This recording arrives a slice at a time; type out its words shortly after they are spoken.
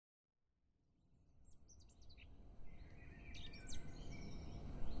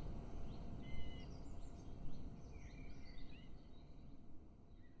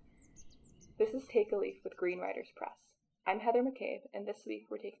This is Take a Leaf with Green Writers Press. I'm Heather McCabe, and this week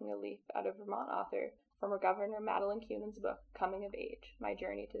we're taking a leaf out of Vermont author, former Governor Madeleine Kunin's book, Coming of Age, My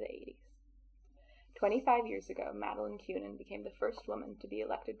Journey to the 80s. 25 years ago, Madeleine Kunin became the first woman to be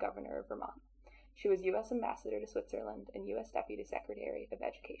elected governor of Vermont. She was U.S. Ambassador to Switzerland and U.S. Deputy Secretary of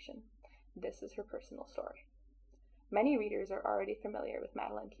Education. This is her personal story. Many readers are already familiar with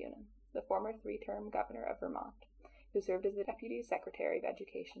Madeleine Kunin, the former three-term governor of Vermont, who served as the Deputy Secretary of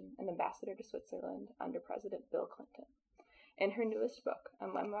Education and Ambassador to Switzerland under President Bill Clinton. In her newest book, a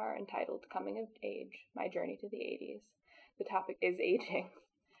memoir entitled Coming of Age, My Journey to the 80s, the topic is aging,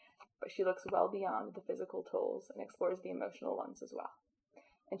 but she looks well beyond the physical tolls and explores the emotional ones as well.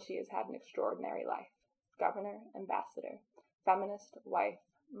 And she has had an extraordinary life. Governor, ambassador, feminist, wife,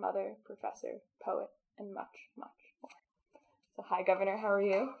 mother, professor, poet, and much, much more. So hi, Governor, how are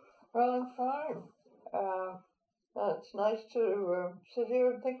you? Well, I'm fine. It's nice to sit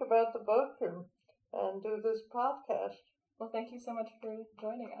here and think about the book and do this podcast. Well, thank you so much for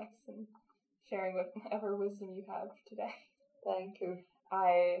joining us and sharing whatever wisdom you have today. Thank you.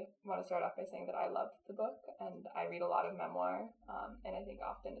 I want to start off by saying that I love the book, and I read a lot of memoir, and I think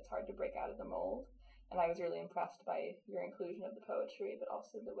often it's hard to break out of the mold. And I was really impressed by your inclusion of the poetry, but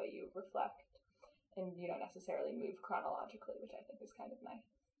also the way you reflect, and you don't necessarily move chronologically, which I think is kind of nice.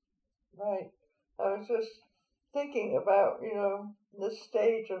 Right. I was just thinking about, this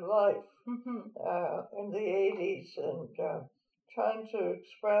stage of life in the 80s and trying to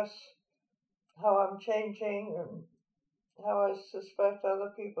express how I'm changing and how I suspect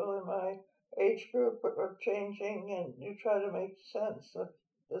other people in my age group are changing, and you try to make sense of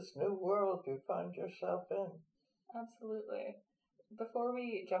this new world you find yourself in. Absolutely. Before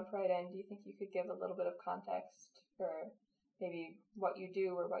we jump right in, do you think you could give a little bit of context for maybe what you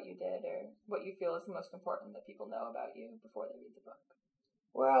do or what you did or what you feel is the most important that people know about you before they read the book?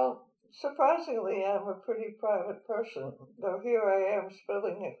 Well, surprisingly, I'm a pretty private person, though here I am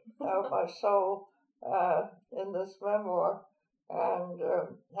spilling out my soul in this memoir, and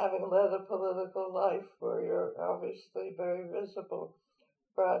having led a political life where you're obviously very visible.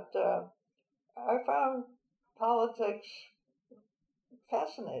 But I found politics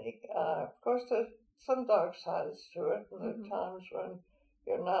fascinating. Of course, there's some dark sides to it, and there are times when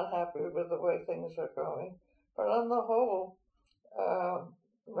you're not happy with the way things are going. But on the whole,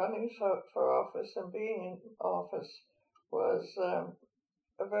 running for office and being in office was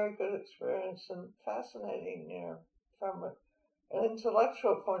a very good experience and fascinating, from an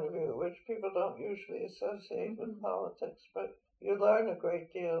intellectual point of view, which people don't usually associate with politics. But you learn a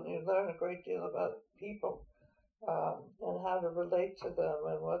great deal, and you learn a great deal about people and how to relate to them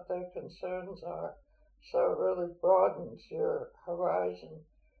and what their concerns are. So it really broadens your horizon.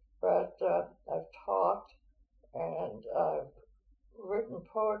 But I've taught and I've written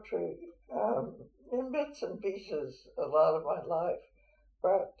poetry in bits and pieces a lot of my life.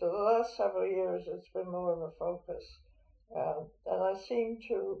 But the last several years, it's been more of a focus. And I seem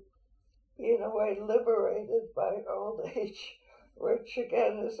to be, in a way, liberated by old age, which,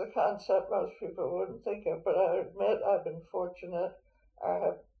 again, is a concept most people wouldn't think of. But I admit I've been fortunate. I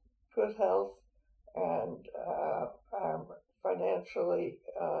have good health, and I'm financially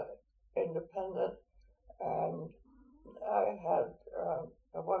independent. And I had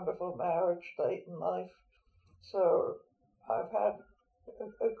a wonderful marriage late in life. So I've had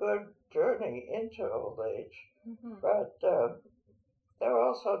a good journey into old age. But there are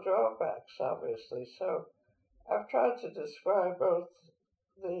also drawbacks, obviously. So I've tried to describe both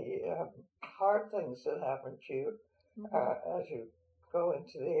the hard things that happen to you as you go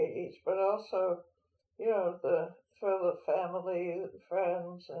into the 80s, but also, the thrill of family and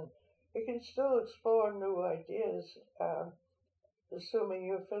friends, and you can still explore new ideas, assuming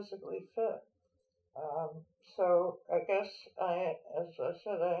you're physically fit. So I guess as I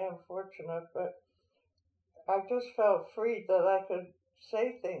said, I am fortunate, but I just felt freed that I could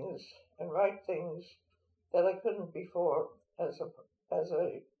say things and write things that I couldn't before as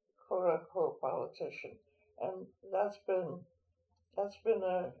a quote unquote politician, and that's been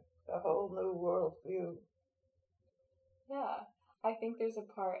a whole new world view. Yeah, I think there's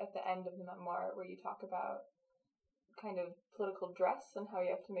a part at the end of the memoir where you talk about kind of political dress and how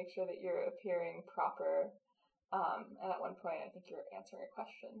you have to make sure that you're appearing proper. And at one point, I think you're answering a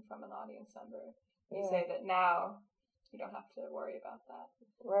question from an audience member. You say that now you don't have to worry about that.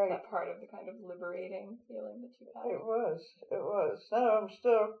 Right. That part of the kind of liberating feeling that you had. It was. Now I'm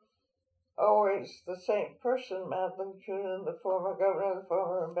still always the same person, Madeleine Kunin, the former governor, the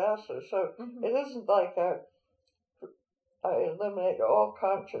former ambassador. So it isn't like I eliminate all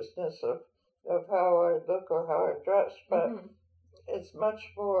consciousness of how I look or how I dress, but it's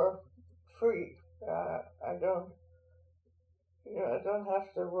much more free. I don't, I don't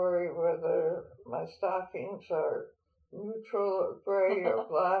have to worry whether my stockings are neutral or gray or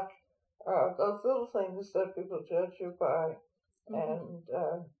black. Those little things that people judge you by, and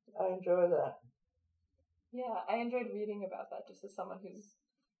I enjoy that. Yeah, I enjoyed reading about that just as someone who's,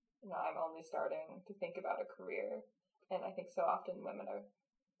 I'm only starting to think about a career, and I think so often women are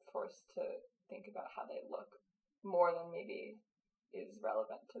forced to think about how they look more than maybe is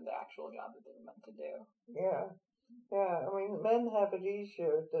relevant to the actual job that they're meant to do. Yeah. I mean, men have it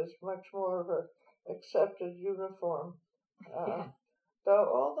easier. There's much more of a accepted uniform. Though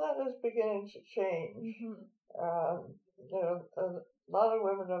all that is beginning to change. A lot of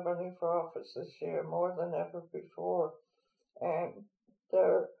women are running for office this year, more than ever before, and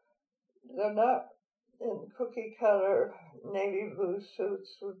they're not in cookie cutter navy blue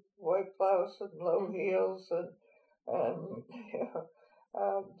suits with white blouse and low heels and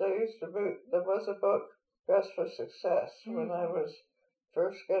there was a book, Dress for Success, when I was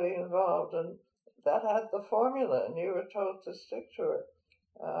first getting involved, and that had the formula, and you were told to stick to it.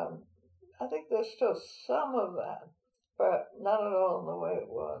 I think there's still some of that, but not at all in the way it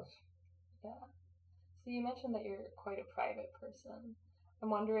was. Yeah. So you mentioned that you're quite a private person. I'm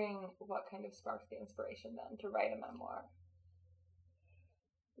wondering what kind of sparked the inspiration then to write a memoir.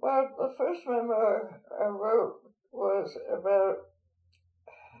 Well, the first memoir I wrote was about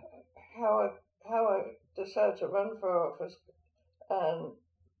how I decided to run for office and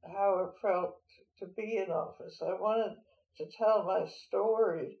how it felt to be in office. I wanted to tell my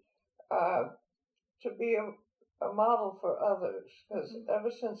story to be a model for others, because ever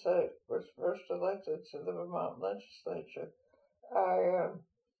since I was first elected to the Vermont legislature,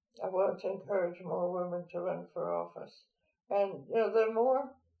 I wanted to encourage more women to run for office. And, there are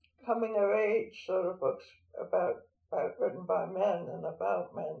more coming of age sort of books written by men and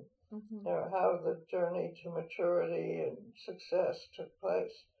about men, how the journey to maturity and success took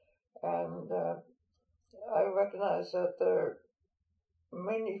place. And I recognize that there are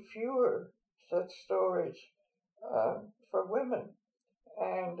many fewer such stories for women.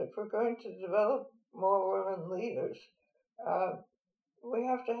 And if we're going to develop more women leaders, we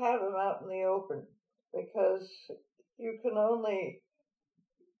have to have them out in the open, because you can only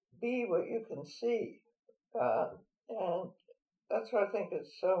be what you can see. And that's why I think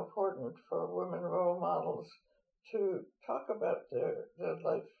it's so important for women role models to talk about their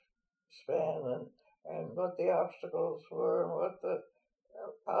lifespan and what the obstacles were and what the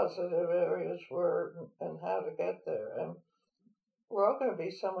positive areas were and how to get there. And we're all going to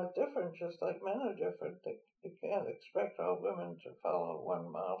be somewhat different, just like men are different. You can't expect all women to follow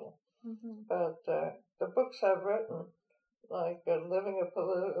one model. But the books I've written, like Living a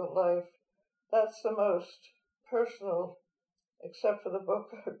Political Life, that's the most personal, except for the book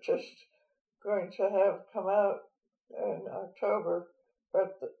I'm just going to have come out in October.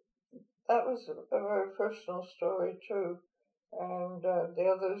 But that was a very personal story too. And the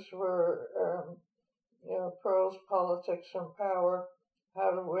others were, Pearl's Politics and Power,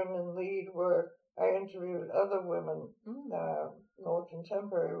 How to Win and Lead, where I interviewed other women, more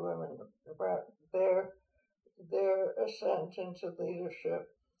contemporary women, about their ascent into leadership.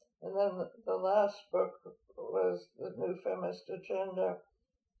 And then the last book was The New Feminist Agenda,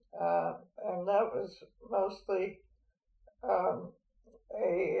 and that was mostly a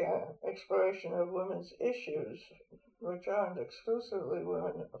exploration of women's issues, which aren't exclusively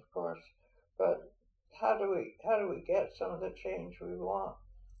women, of course, but how do we get some of the change we want,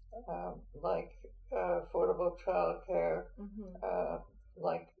 like affordable childcare,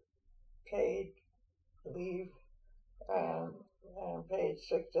 like paid leave and paid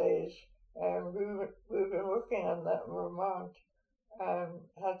sick days, and we've been working on that in Vermont and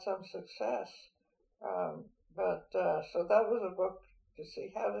had some success. So that was a book to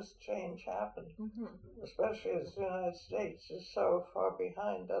see how does change happen, especially as the United States is so far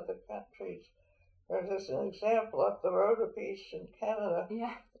behind other countries. There's an example up the road a piece in Canada.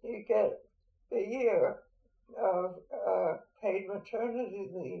 Yeah. You get a year of paid maternity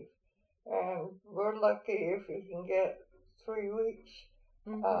leave, and we're lucky if you can get 3 weeks.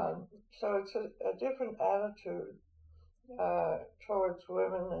 So it's a different attitude towards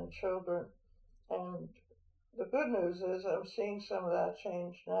women and children. And the good news is I'm seeing some of that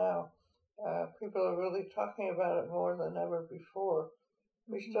change now. People are really talking about it more than ever before.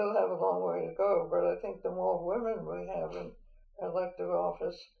 We still have a long way to go, but I think the more women we have in elective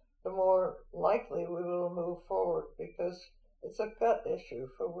office, the more likely we will move forward, because it's a gut issue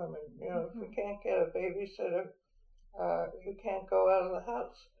for women. If you can't get a babysitter, you can't go out of the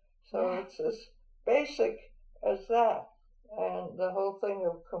house. So it's as basic as that. and the whole thing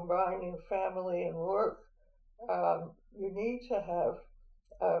of combining family and work, you need to have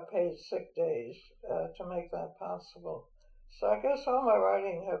paid sick days to make that possible. So I guess all my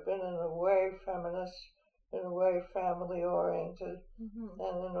writing have been in a way feminist, in a way family oriented,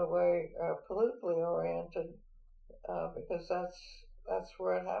 and in a way politically oriented, because that's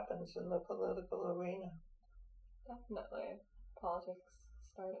where it happens, in the political arena. Definitely. Politics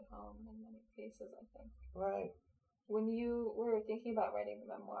start at home in many cases, I think. Right. When you were thinking about writing the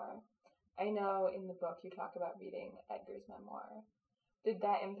memoir, I know in the book you talk about reading Edgar's memoir. Did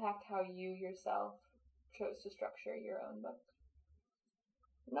that impact how you yourself chose to structure your own book?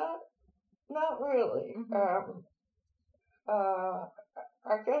 Not really.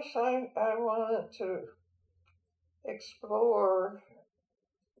 I guess I wanted to explore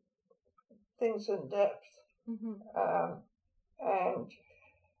things in depth, and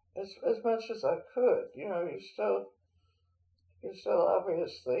as much as I could. You still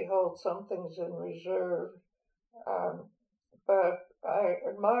obviously hold some things in reserve, but I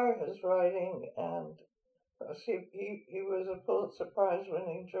admire his writing, and he was a Pulitzer Prize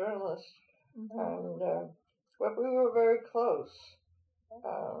winning journalist, and but we were very close.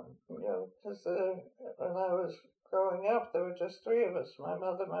 Because when I was growing up, there were just three of us: my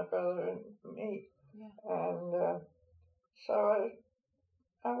mother, my brother, and me. Yeah. And so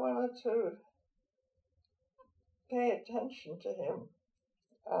I wanted to pay attention to him,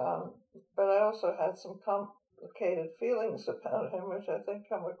 but I also had some complicated feelings about him, which I think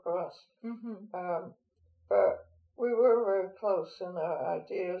come across. But we were very close in our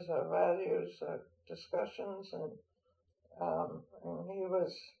ideas, our values, our discussions, and he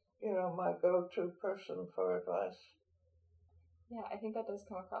was, my go-to person for advice. Yeah, I think that does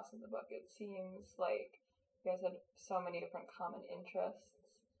come across in the book. It seems like you guys had so many different common interests,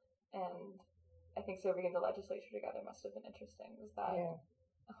 and I think serving in the legislature together must have been interesting. Was that a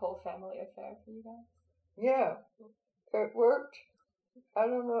whole family affair for you guys? Yeah, it worked. I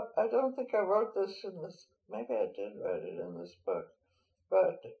don't know. I don't think I wrote this in this. Maybe I did write it in this book,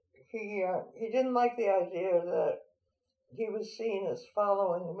 but he didn't like the idea that he was seen as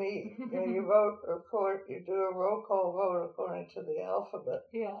following me. You do a roll call vote according to the alphabet.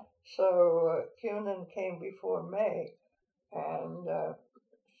 Yeah. So Cunin came before May, and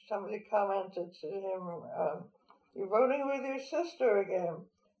somebody commented to him, "You're voting with your sister again,"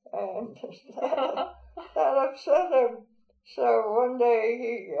 and that upset him. So one day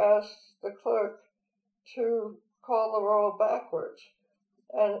he asked the clerk to call the roll backwards,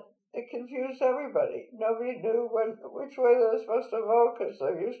 and it confused everybody. Nobody knew which way they were supposed to vote because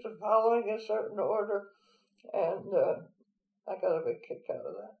they're used to following a certain order, and I got a big kick out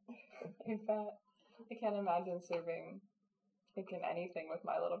of that. I bet. I can't imagine serving in anything with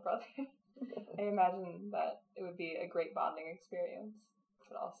my little brother. I imagine that it would be a great bonding experience,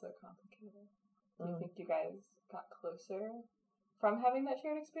 but also complicated. Do you think you guys got closer from having that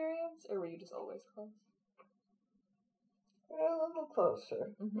shared experience, or were you just always close? A little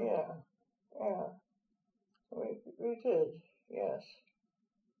closer, yeah. We did, yes.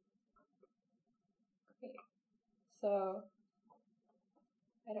 Great. So,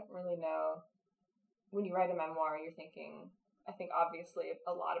 I don't really know. When you write a memoir, you're thinking, I think obviously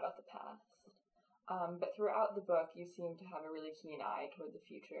a lot about the past. But throughout the book, you seem to have a really keen eye toward the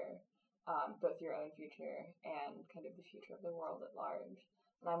future, both your own future and kind of the future of the world at large.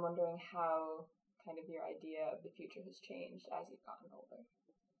 And I'm wondering how kind of your idea of the future has changed as you've gotten older.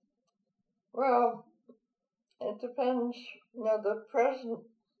 Well, it depends. The present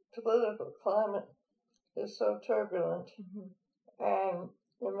political climate is so turbulent and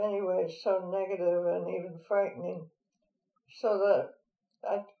in many ways so negative and even frightening, so that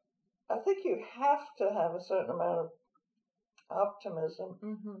I think you have to have a certain amount of optimism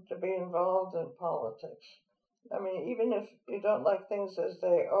to be involved in politics. I mean, even if you don't like things as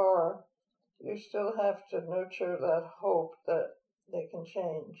they are, you still have to nurture that hope that they can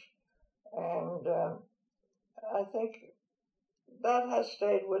change. And I think that has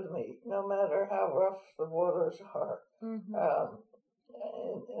stayed with me, no matter how rough the waters are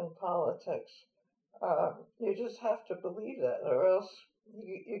in politics. You just have to believe that, or else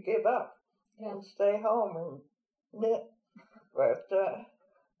you give up and stay home and knit. But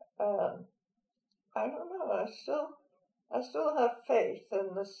I don't know. I still have faith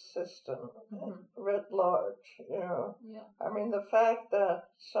in the system writ large. I mean, the fact that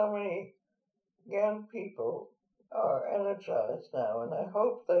so many young people are energized now, and I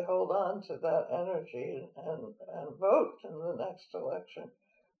hope they hold on to that energy and vote in the next election.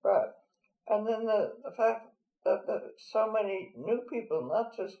 And then the fact that so many new people,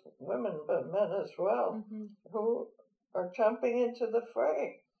 not just women but men as well, who are jumping into the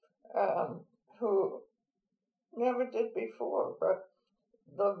fray, who never did before. But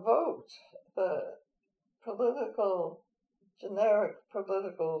the vote, the generic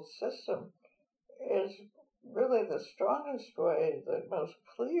political system is really the strongest way, the most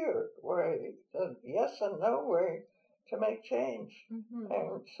clear way, the yes and no way to make change. Mm-hmm.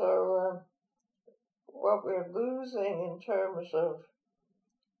 And so what we're losing in terms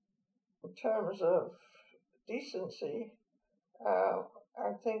of decency,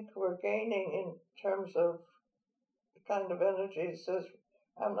 I think we're gaining in terms of the kind of energy that says,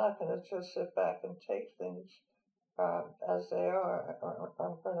 I'm not going to just sit back and take things as they are.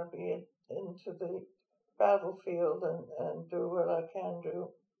 I'm going to be into the battlefield and do what I can do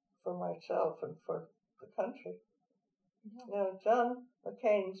for myself and for the country. Yeah. John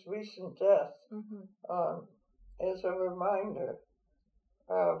McCain's recent death Mm-hmm. is a reminder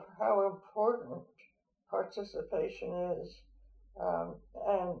of how important participation is. And,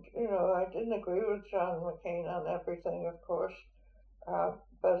 I didn't agree with John McCain on everything, of course,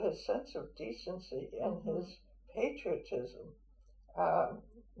 but his sense of decency and his patriotism. I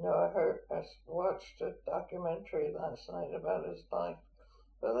watched a documentary last night about his life,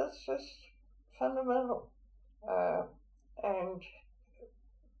 but that's just fundamental. And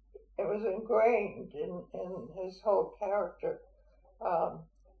it was ingrained in his whole character.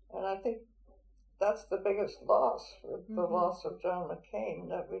 And I think that's the biggest loss, the loss of John McCain,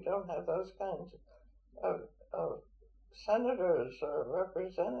 that we don't have those kinds of senators or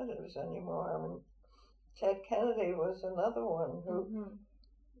representatives anymore. I mean, Ted Kennedy was another one who,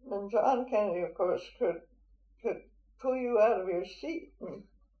 and John Kennedy, of course, could pull you out of your seat and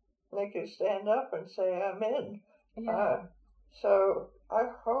make you stand up and say, I'm in. Yeah. So I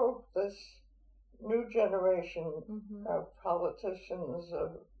hope this new generation of politicians,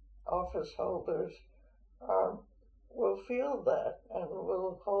 of office holders, will feel that and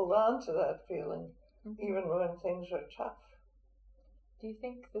will hold on to that feeling even when things are tough. Do you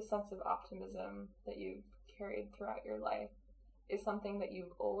think the sense of optimism that you've carried throughout your life is something that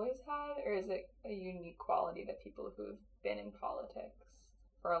you've always had, or is it a unique quality that people who have been in politics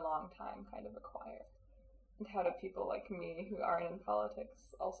for a long time kind of acquire? And how do people like me who aren't in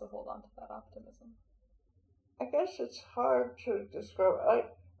politics also hold on to that optimism? I guess it's hard to describe.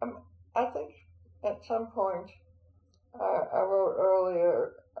 I think at some point I wrote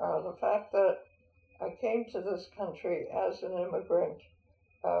earlier the fact that I came to this country as an immigrant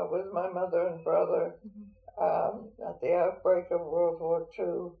with my mother and brother at the outbreak of World War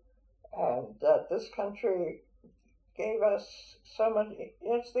II, and that this country gave us so much.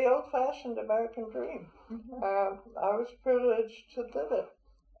 It's the old-fashioned American dream. I was privileged to live it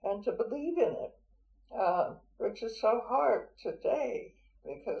and to believe in it, which is so hard today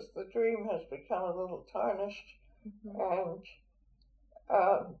because the dream has become a little tarnished, and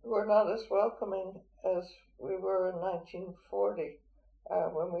we're not as welcoming as we were in 1940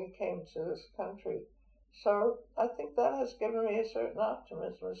 when we came to this country. So I think that has given me a certain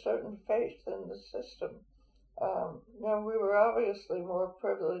optimism, a certain faith in the system. We were obviously more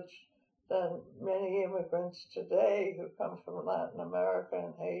privileged than many immigrants today who come from Latin America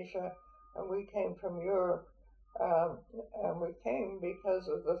and Asia, and we came from Europe, and we came because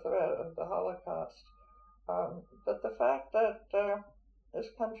of the threat of the Holocaust. But the fact that this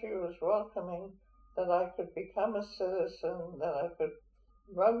country was welcoming, that I could become a citizen, that I could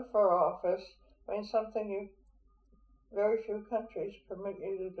run for office, something very few countries permit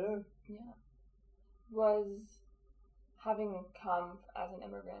you to do. Yeah. Was having come as an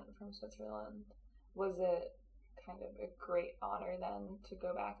immigrant from Switzerland, was it kind of a great honor then to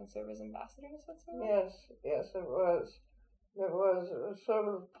go back and serve as ambassador to Switzerland? Yes, it was. It was sort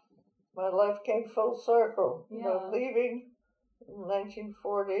of, my life came full circle. Leaving in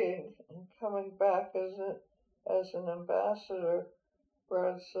 1940 and coming back as an ambassador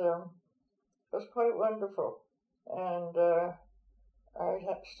was quite wonderful. And I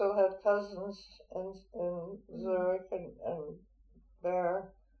still had cousins in Zurich and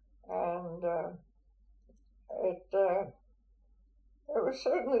there, and it was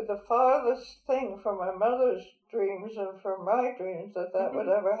certainly the farthest thing from my mother's dreams and from my dreams that would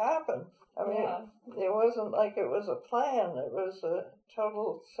ever happen. It wasn't like it was a plan. It was a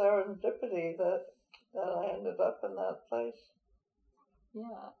total serendipity that I ended up in that place.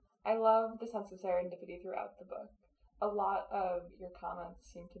 Yeah, I love the sense of serendipity throughout the book. A lot of your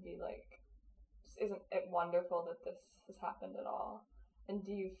comments seem to be like, isn't it wonderful that this has happened at all? And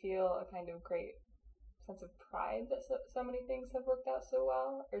do you feel a kind of great sense of pride that so many things have worked out so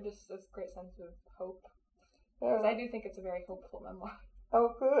well, or just this great sense of hope? Because I do think it's a very hopeful memoir.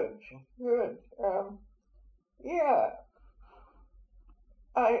 Oh, good. Yeah,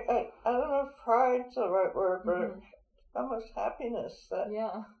 I don't know if pride's the right word, but almost happiness that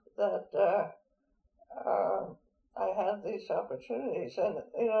I had these opportunities, and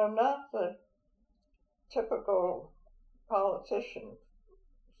I'm not the typical politician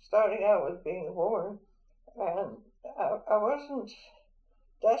starting out with being a woman, and I wasn't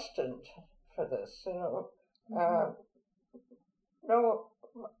destined for this, No,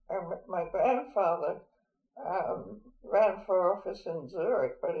 my grandfather ran for office in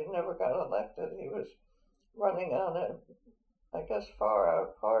Zurich, but he never got elected. He was running on I guess, far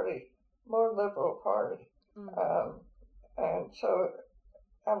out party, more liberal party. And so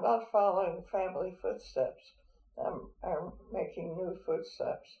I'm not following family footsteps. I'm making new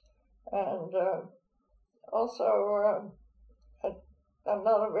footsteps. And also, I'm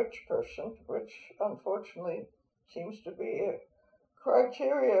not a rich person, which unfortunately seems to be a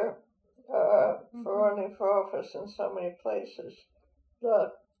criteria for running for office in so many places.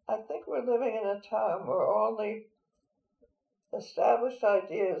 But I think we're living in a time where all the established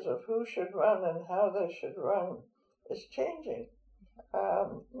ideas of who should run and how they should run is changing.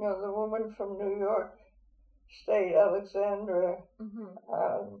 The woman from New York State, Alexandria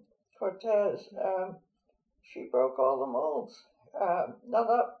Cortez, she broke all the molds. Now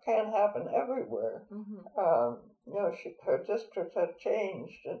that can't happen everywhere. Her district had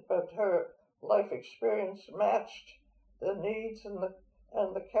changed, but her life experience matched the needs and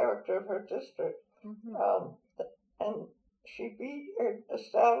the character of her district. And she beat an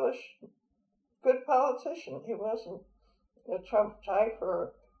established good politician. He wasn't a Trump type,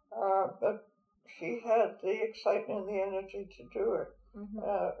 but she had the excitement and the energy to do it.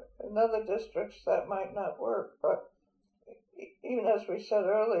 In other districts, that might not work, but even as we said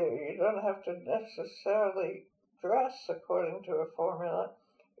earlier, you don't have to necessarily dress according to a formula.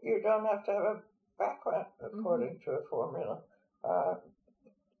 You don't have to have a background according to a formula.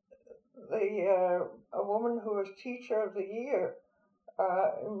 A woman who was Teacher of the Year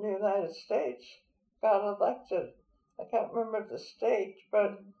in the United States got elected. I can't remember the state,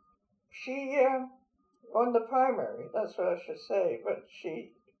 but she won the primary. That's what I should say. But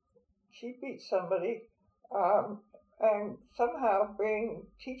she beat somebody, and somehow being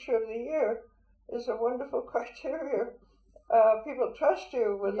Teacher of the Year is a wonderful criteria. People trust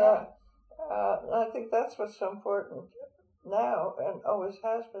you with that. I think that's what's so important now, and always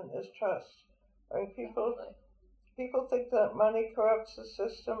has been, is trust. I mean, people think that money corrupts the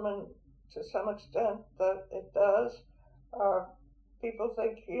system, and to some extent that it does. People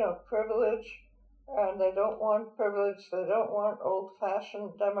think, privilege, and they don't want privilege. They don't want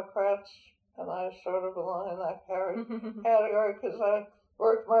old-fashioned Democrats, and I sort of belong in that category because I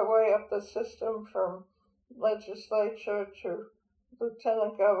worked my way up the system from legislature to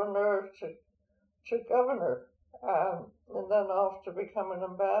lieutenant governor to governor, and then off to become an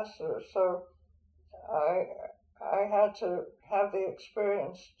ambassador. So I had to have the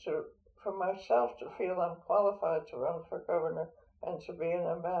experience for myself to feel I'm qualified to run for governor and to be an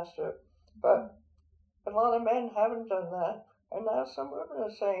ambassador. But a lot of men haven't done that, and now some women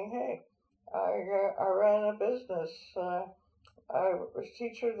are saying, "Hey, I ran a business. I was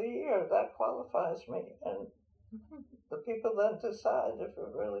Teacher of the Year. That qualifies me." And the people then decide if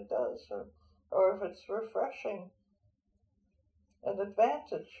it really does, or if it's refreshing, an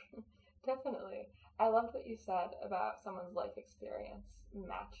advantage. Definitely. I loved what you said about someone's life experience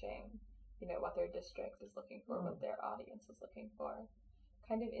matching, what their district is looking for, what their audience is looking for.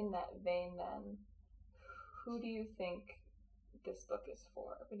 Kind of in that vein, then, who do you think this book is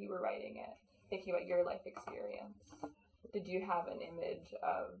for when you were writing it, thinking about your life experience? Did you have an image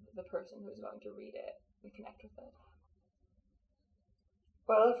of the person who was going to read it and connect with it?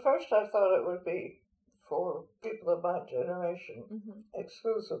 Well, at first I thought it would be for people of my generation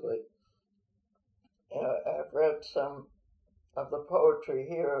exclusively. I've read some of the poetry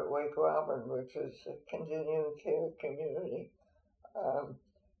here at Wake Robin, which is a continuing care community.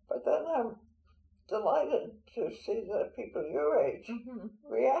 But then I'm delighted to see that people your age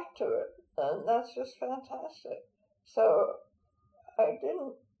react to it, and that's just fantastic. So I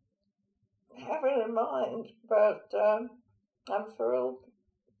didn't have it in mind, but I'm thrilled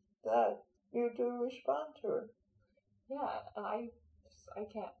that you do respond to it. Yeah, and I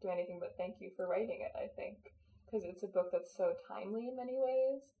can't do anything but thank you for writing it, I think, because it's a book that's so timely in many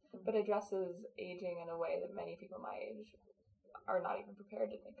ways, but addresses aging in a way that many people my age are not even prepared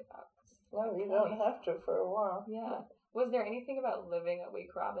to think about. No, you don't have to for a while. Yeah. Was there anything about living at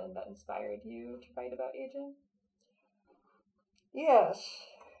Wake Robin that inspired you to write about aging? Yes.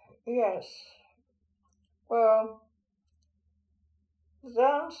 Well, the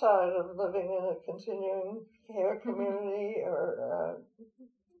downside of living in a continuing care community or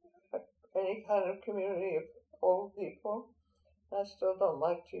any kind of community of old people. I still don't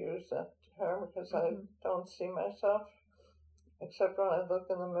like to use that term because I don't see myself, except when I look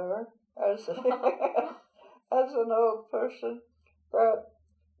in the mirror, as as an old person. But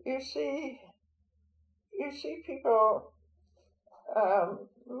you see people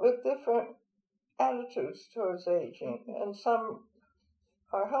with different attitudes towards aging, and some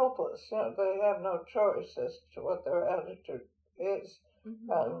are helpless. You know, they have no choice as to what their attitude is.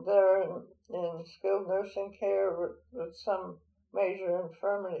 And they're in skilled nursing care with some major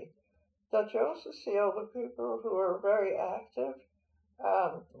infirmity. But you also see older people who are very active.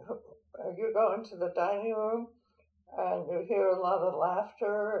 You go into the dining room and you hear a lot of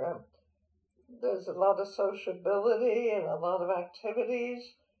laughter, and there's a lot of sociability and a lot of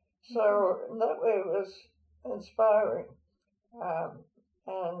activities. So in that way it was inspiring.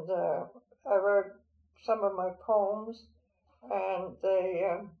 I read some of my poems, and they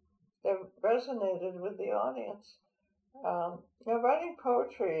resonated with the audience. Writing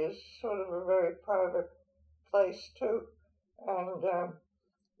poetry is sort of a very private place too, and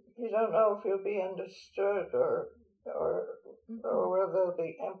you don't know if you'll be understood or whether there'll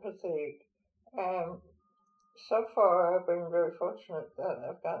be empathy. And so far, I've been very fortunate that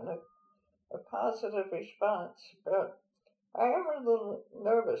I've gotten a positive response, but I am a little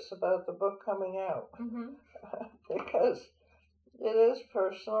nervous about the book coming out because it is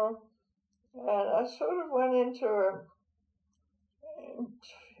personal, and I sort of went into an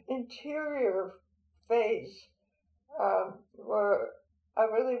interior phase where I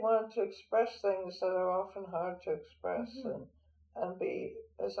really wanted to express things that are often hard to express, and be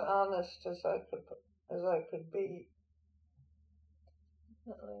as honest as I could be.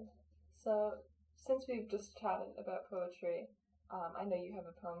 Definitely. So, since we've just chatted about poetry, I know you have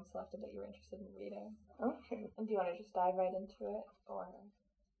a poem selected that you were interested in reading. Okay. And do you want to just dive right into it, or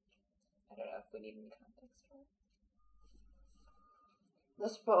I don't know if we need any context for it?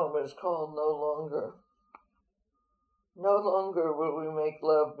 This poem is called No Longer. No longer will we make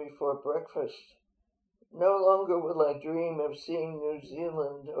love before breakfast. No longer will I dream of seeing New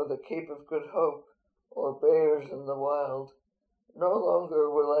Zealand or the Cape of Good Hope or bears in the wild. No longer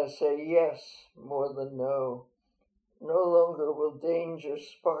will I say yes more than no. No longer will danger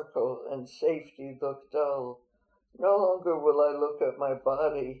sparkle and safety look dull. No longer will I look at my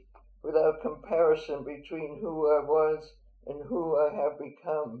body without comparison between who I was and who I have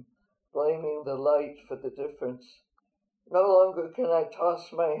become, blaming the light for the difference. No longer can I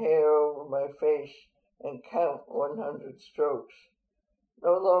toss my hair over my face and count 100 strokes.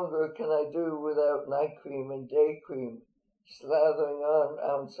 No longer can I do without night cream and day cream, slathering on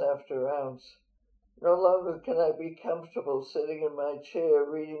ounce after ounce. No longer can I be comfortable sitting in my chair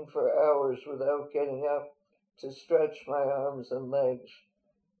reading for hours without getting up to stretch my arms and legs.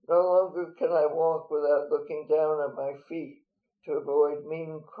 No longer can I walk without looking down at my feet to avoid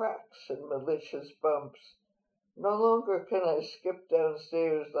mean cracks and malicious bumps. No longer can I skip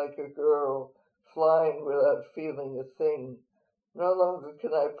downstairs like a girl, flying without feeling a thing. No longer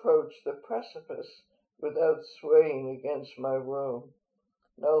can I approach the precipice without swaying against my room.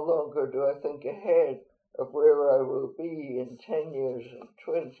 No longer do I think ahead of where I will be in 10 years or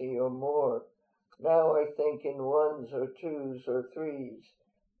 20 or more. Now I think in ones or twos or threes,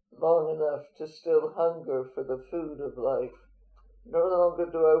 long enough to still hunger for the food of life. No longer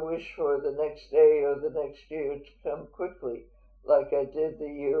do I wish for the next day or the next year to come quickly, like I did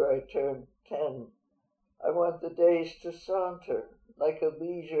the year I turned 10. I want the days to saunter, like a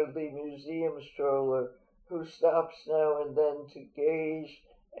leisurely museum stroller who stops now and then to gaze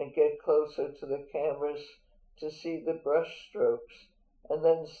and get closer to the canvas to see the brush strokes, and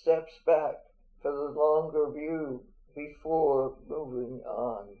then steps back for the longer view before moving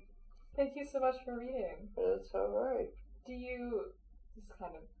on. Thank you so much for reading. That's all right. This is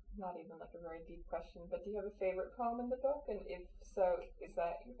kind of not even like a very deep question, but do you have a favorite poem in the book? And if so, is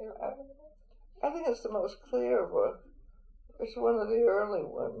that your favorite poem in the book? I think it's the most clear one. It's one of the early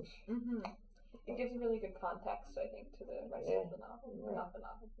ones. It gives a really good context, I think, to the rest of the novel. Yeah. Not the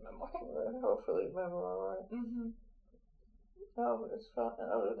novel, the memoir. Hopefully memoir. Oh, it's fun.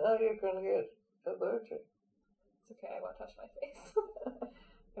 Oh, now you're going to get allergic. It's okay, I won't touch my face.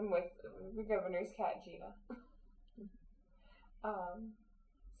 I'm with the governor's cat, Gina.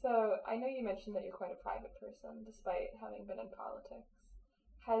 So I know you mentioned that you're quite a private person, despite having been in politics.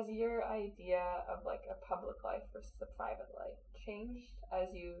 Has your idea of like a public life versus a private life changed as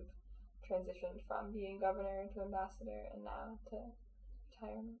you've transitioned from being governor into ambassador and now to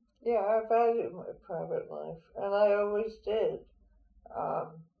retirement? Yeah, I value my private life, and I always did.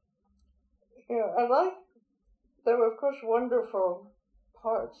 Um, I like, there were, of course, wonderful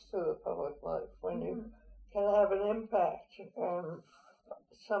parts to the public life when you can have an impact and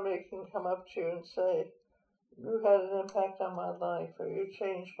somebody can come up to you and say, you had an impact on my life, or you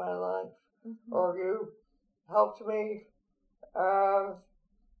changed my life, or you helped me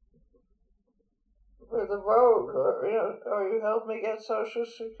with the road, or you helped me get Social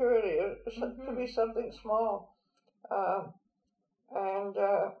Security. It could be something small. And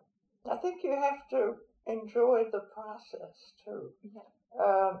I think you have to enjoy the process too.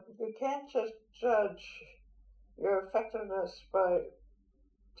 You can't just judge your effectiveness by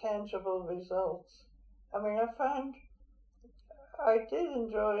tangible results. I mean, I find I did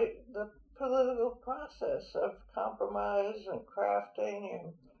enjoy the political process of compromise and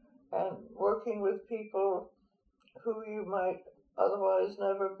crafting and working with people who you might otherwise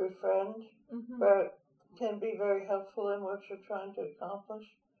never befriend, but can be very helpful in what you're trying to accomplish.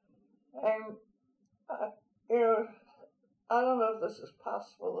 And, I don't know if this is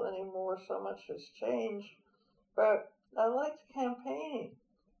possible anymore, so much has changed, but I liked campaigning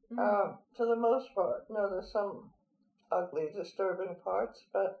to the most part. There's some ugly, disturbing parts,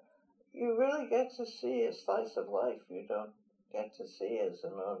 but you really get to see a slice of life you don't get to see as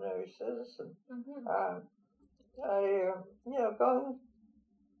an ordinary citizen. Going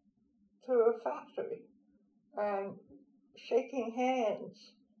to a factory and shaking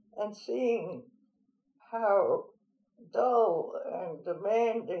hands and seeing how dull and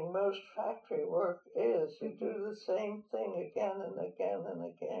demanding most factory work is. You do the same thing again and again and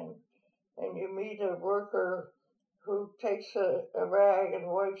again, and you meet a worker who takes a rag and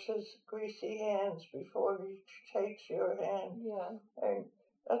wipes his greasy hands before he takes your hand. And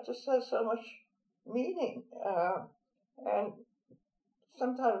that just has so much meaning. And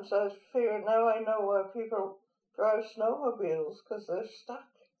sometimes I figure, now I know why people drive snowmobiles, because they're stuck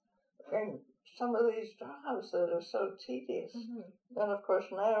in some of these jobs that are so tedious. And of course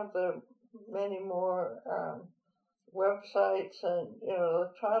now there are many more websites and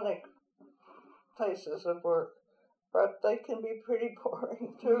electronic places of work, but they can be pretty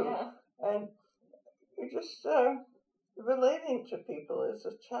boring too. And you just relating to people is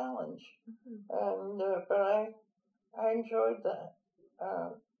a challenge. And but I enjoyed that.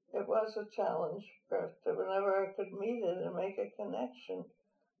 It was a challenge, but whenever I could meet it and make a connection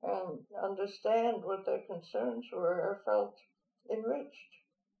and understand what their concerns were, I felt enriched.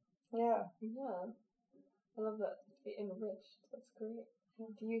 I love that. Be enriched. That's great.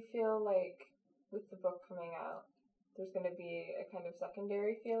 Do you feel like with the book coming out, there's going to be a kind of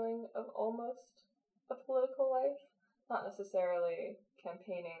secondary feeling of almost a political life? Not necessarily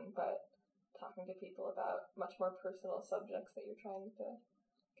campaigning, but talking to people about much more personal subjects that you're trying to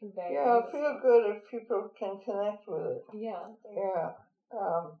convey. I feel good if people can connect with it.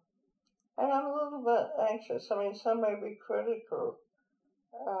 And I'm a little bit anxious. I mean, some may be critical,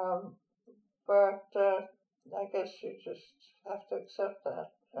 but I guess you just have to accept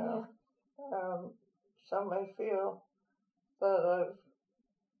that. Some may feel that I've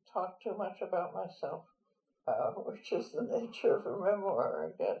talked too much about myself, which is the nature of a memoir,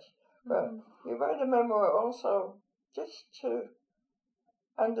 I guess. But you write a memoir also just to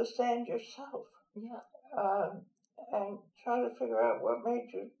understand yourself. And try to figure out what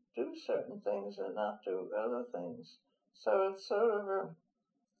made you do certain things and not do other things. So it's sort of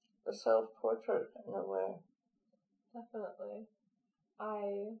a self-portrait in a way. Definitely.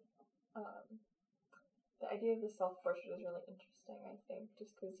 The idea of the self-portrait is really interesting, I think,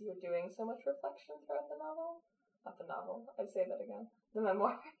 just because you're doing so much reflection throughout the novel. Not the novel, I'd say that again. The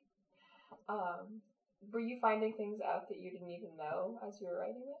memoir. Were you finding things out that you didn't even know as you were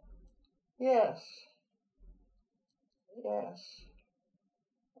writing it? Yes.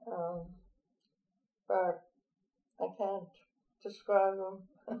 But I can't describe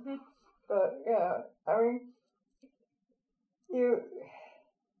them. But I mean, you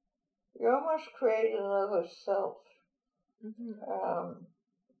almost create another self.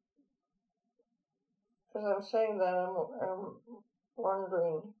 As I'm saying that, I'm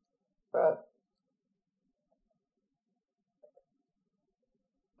wondering, but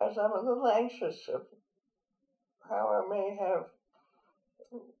as I'm a little anxious of how I may have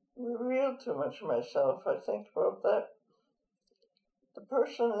revealed too much of myself, I think about that. The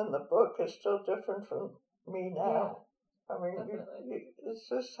person in the book is still different from me now. I mean, it's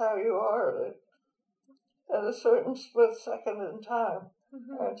just how you are at a certain split second in time.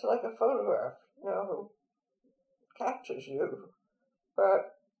 And it's like a photograph, who captures you.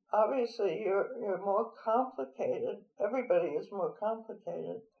 But obviously you're more complicated. Everybody is more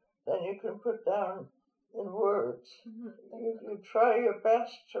complicated than you can put down in words. You try your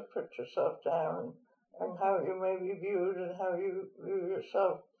best to put yourself down and how you may be viewed and how you view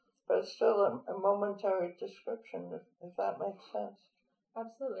yourself, but it's still a momentary description, if that makes sense.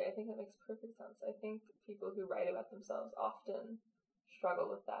 Absolutely. I think that makes perfect sense. I think people who write about themselves often struggle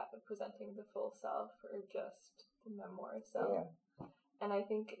with that, of presenting the full self or just the memoir self. Yeah. And I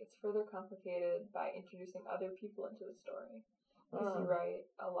think it's further complicated by introducing other people into the story. Because you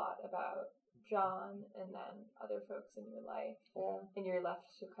write a lot about John and then other folks in your life, and you're left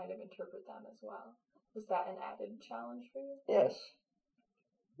to kind of interpret them as well. Was that an added challenge for you? Yes.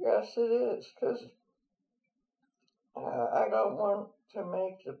 Yes, it is, because I don't want to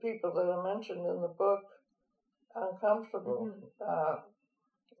make the people that are mentioned in the book uncomfortable.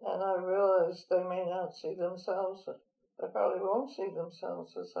 And I realize they may not see themselves, they probably won't see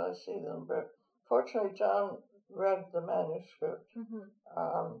themselves as I see them, but fortunately John read the manuscript,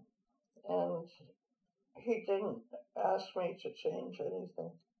 and he didn't ask me to change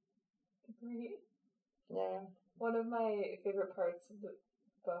anything. Great. Yeah. One of my favorite parts of the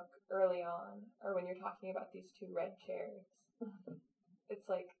book early on are when you're talking about these two red chairs. It's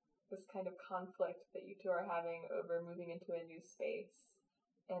like this kind of conflict that you two are having over moving into a new space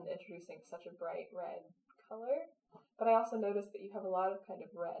and introducing such a bright red color. But I also noticed that you have a lot of kind of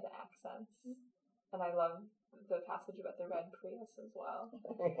red accents, and I love the passage about the red Prius as well.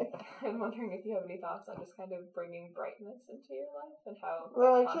 I'm wondering if you have any thoughts on just kind of bringing brightness into your life and how.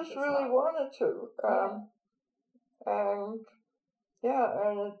 Well, I just really wanted to. And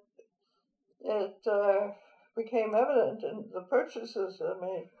it became evident in the purchases I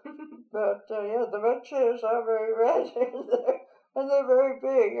made. But the red chairs are very red, and they're very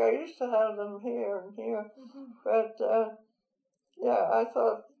big. I used to have them here and here, but I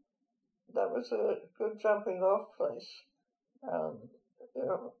thought that was a good jumping off place.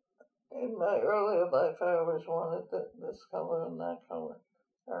 In my earlier life, I always wanted this color and that color,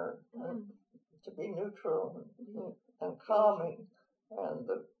 to be neutral and calming. And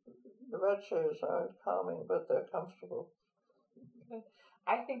the red chairs aren't calming, but they're comfortable.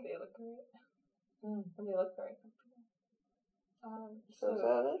 I think they look great. And they look very comfortable. So is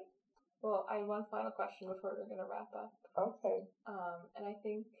that it? Well, I have one final question before we're going to wrap up. Okay. And I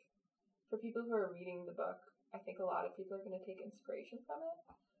think for people who are reading the book, I think a lot of people are going to take inspiration from it.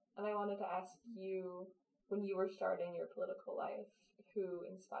 And I wanted to ask you, when you were starting your political life, who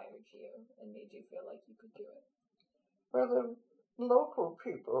inspired you and made you feel like you could do it? Well, the local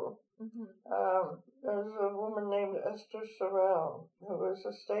people. There's a woman named Esther Sorrell, who was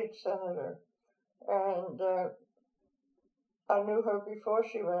a state senator, and I knew her before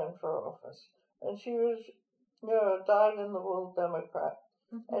she ran for office, and she was, a dyed-in-the-wool Democrat,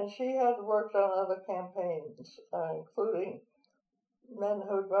 and she had worked on other campaigns, including men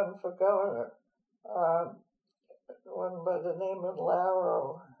who'd run for governor, one by the name of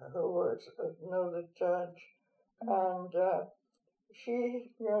Lauro, who was a noted judge, and she,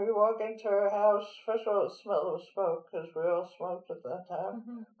 you walk into her house, first of all, the smell of smoke, because we all smoked at that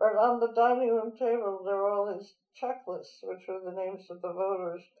time. But on the dining room table, there were all these checklists, which were the names of the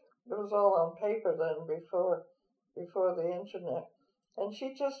voters. It was all on paper then, before the internet. And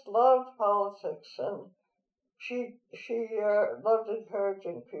she just loved politics, and she loved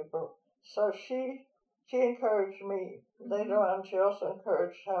encouraging people. So she encouraged me. Later on, she also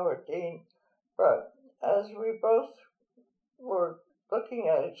encouraged Howard Dean. But as we both were looking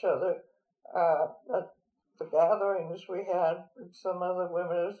at each other at the gatherings we had with some other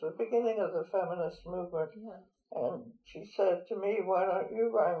women. It was the beginning of the feminist movement. And she said to me, "Why don't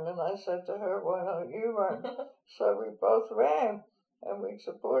you run?" And I said to her, "Why don't you run?" So we both ran, and we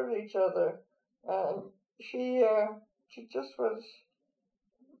supported each other. And she just was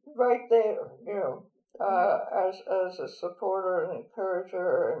right there, as a supporter and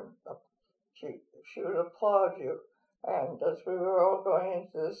encourager, and she would applaud you. And as we were all going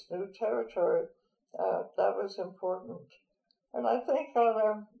into this new territory, that was important. And I think on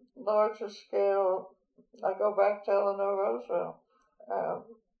a larger scale, I go back to Eleanor Roosevelt.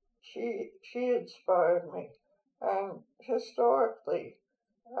 She inspired me. And historically,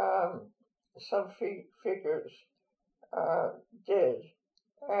 some figures did.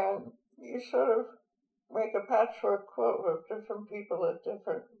 And you sort of make a patchwork quilt of different people at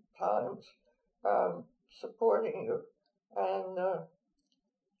different times supporting you. And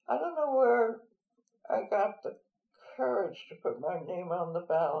I don't know where I got the courage to put my name on the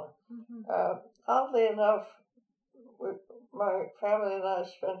ballot. Oddly enough, my family and I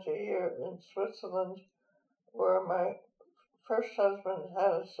spent a year in Switzerland, where my first husband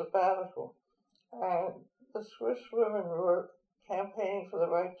had a sabbatical. And the Swiss women were campaigning for the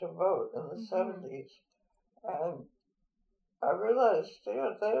right to vote in the 70s. And I realized,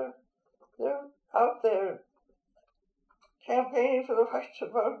 they're out there campaigning for the right to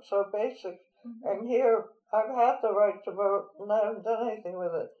vote, so basic. Mm-hmm. And here, I've had the right to vote, and I haven't done anything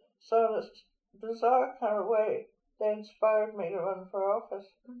with it. So in this bizarre kind of way, they inspired me to run for office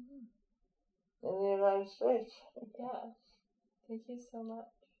in the United States. Yeah. Thank you so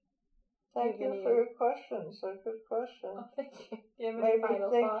much. Thank you for your questions. They're good questions. Oh, thank you. Do you have any final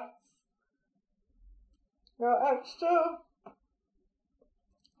thoughts? No,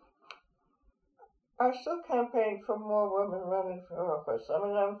 I still campaign for more women running for office. I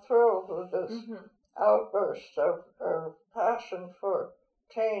mean, I'm thrilled with this outburst of passion for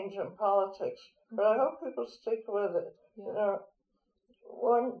change in politics, but I hope people stick with it. Yeah. You know,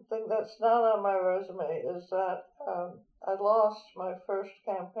 one thing that's not on my resume is that I lost my first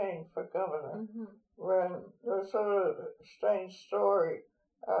campaign for governor when there was sort of a strange story.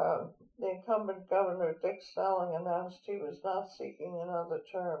 The incumbent governor, Dick Snelling, announced he was not seeking another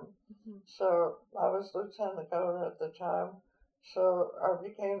term. So I was lieutenant governor at the time, so I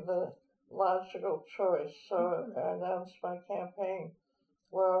became the logical choice. So I announced my campaign.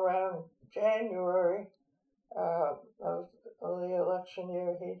 Well, around January of the election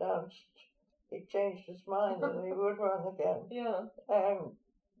year, he changed his mind and he would run again. Yeah. And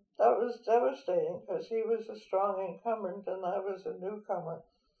that was devastating because he was a strong incumbent and I was a newcomer.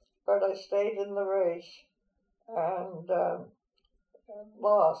 But I stayed in the race and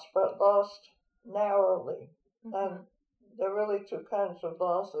lost, but lost narrowly. And there are really two kinds of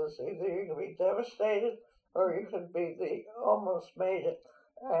losses. Either you can be devastated or you could be the almost made it.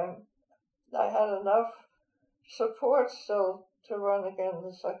 And I had enough support still to run again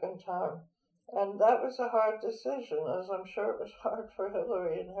the second time. And that was a hard decision, as I'm sure it was hard for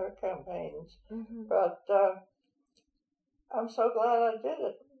Hillary in her campaigns. But I'm so glad I did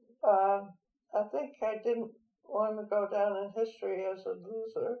it. I think I didn't want to go down in history as a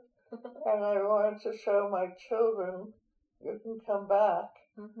loser, and I wanted to show my children you can come back.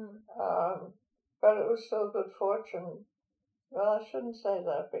 But it was still good fortune. Well, I shouldn't say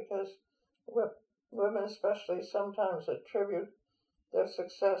that because women especially sometimes attribute their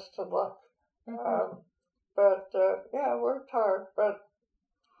success to luck. But I worked hard, but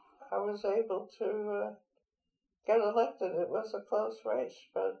I was able to get elected. It was a close race,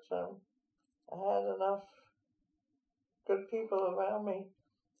 but I had enough good people around me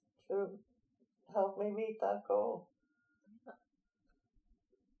to help me meet that goal.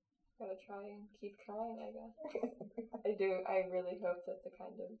 Gotta try and keep trying, I guess. I really hope that the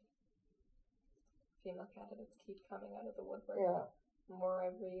kind of female candidates keep coming out of the woodwork. Yeah. More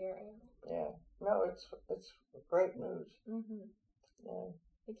every year. Yeah. No, it's great news. Yeah.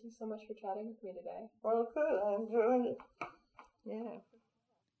 Thank you so much for chatting with me today. Well, good. I enjoyed it. Yeah.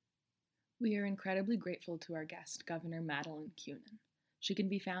 We are incredibly grateful to our guest, Governor Madeleine Kunin. She can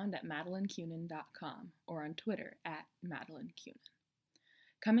be found at madelinekunin.com or on Twitter at madelinekunin.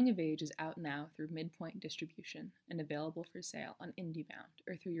 Coming of Age is out now through Midpoint Distribution and available for sale on IndieBound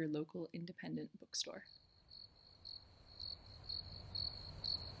or through your local independent bookstore.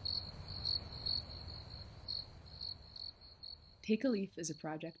 Take a Leaf is a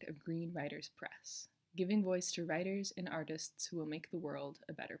project of Green Writers Press, giving voice to writers and artists who will make the world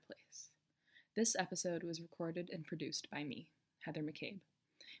a better place. This episode was recorded and produced by me, Heather McCabe.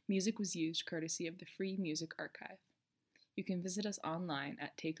 Music was used courtesy of the Free Music Archive. You can visit us online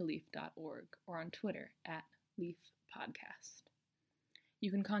at takealeaf.org or on Twitter at LeafPodcast.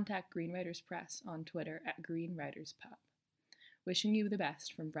 You can contact Green Writers Press on Twitter at Green Writers Pub. Wishing you the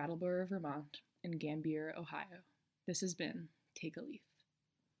best from Brattleboro, Vermont and Gambier, Ohio. This has been Take a Leaf.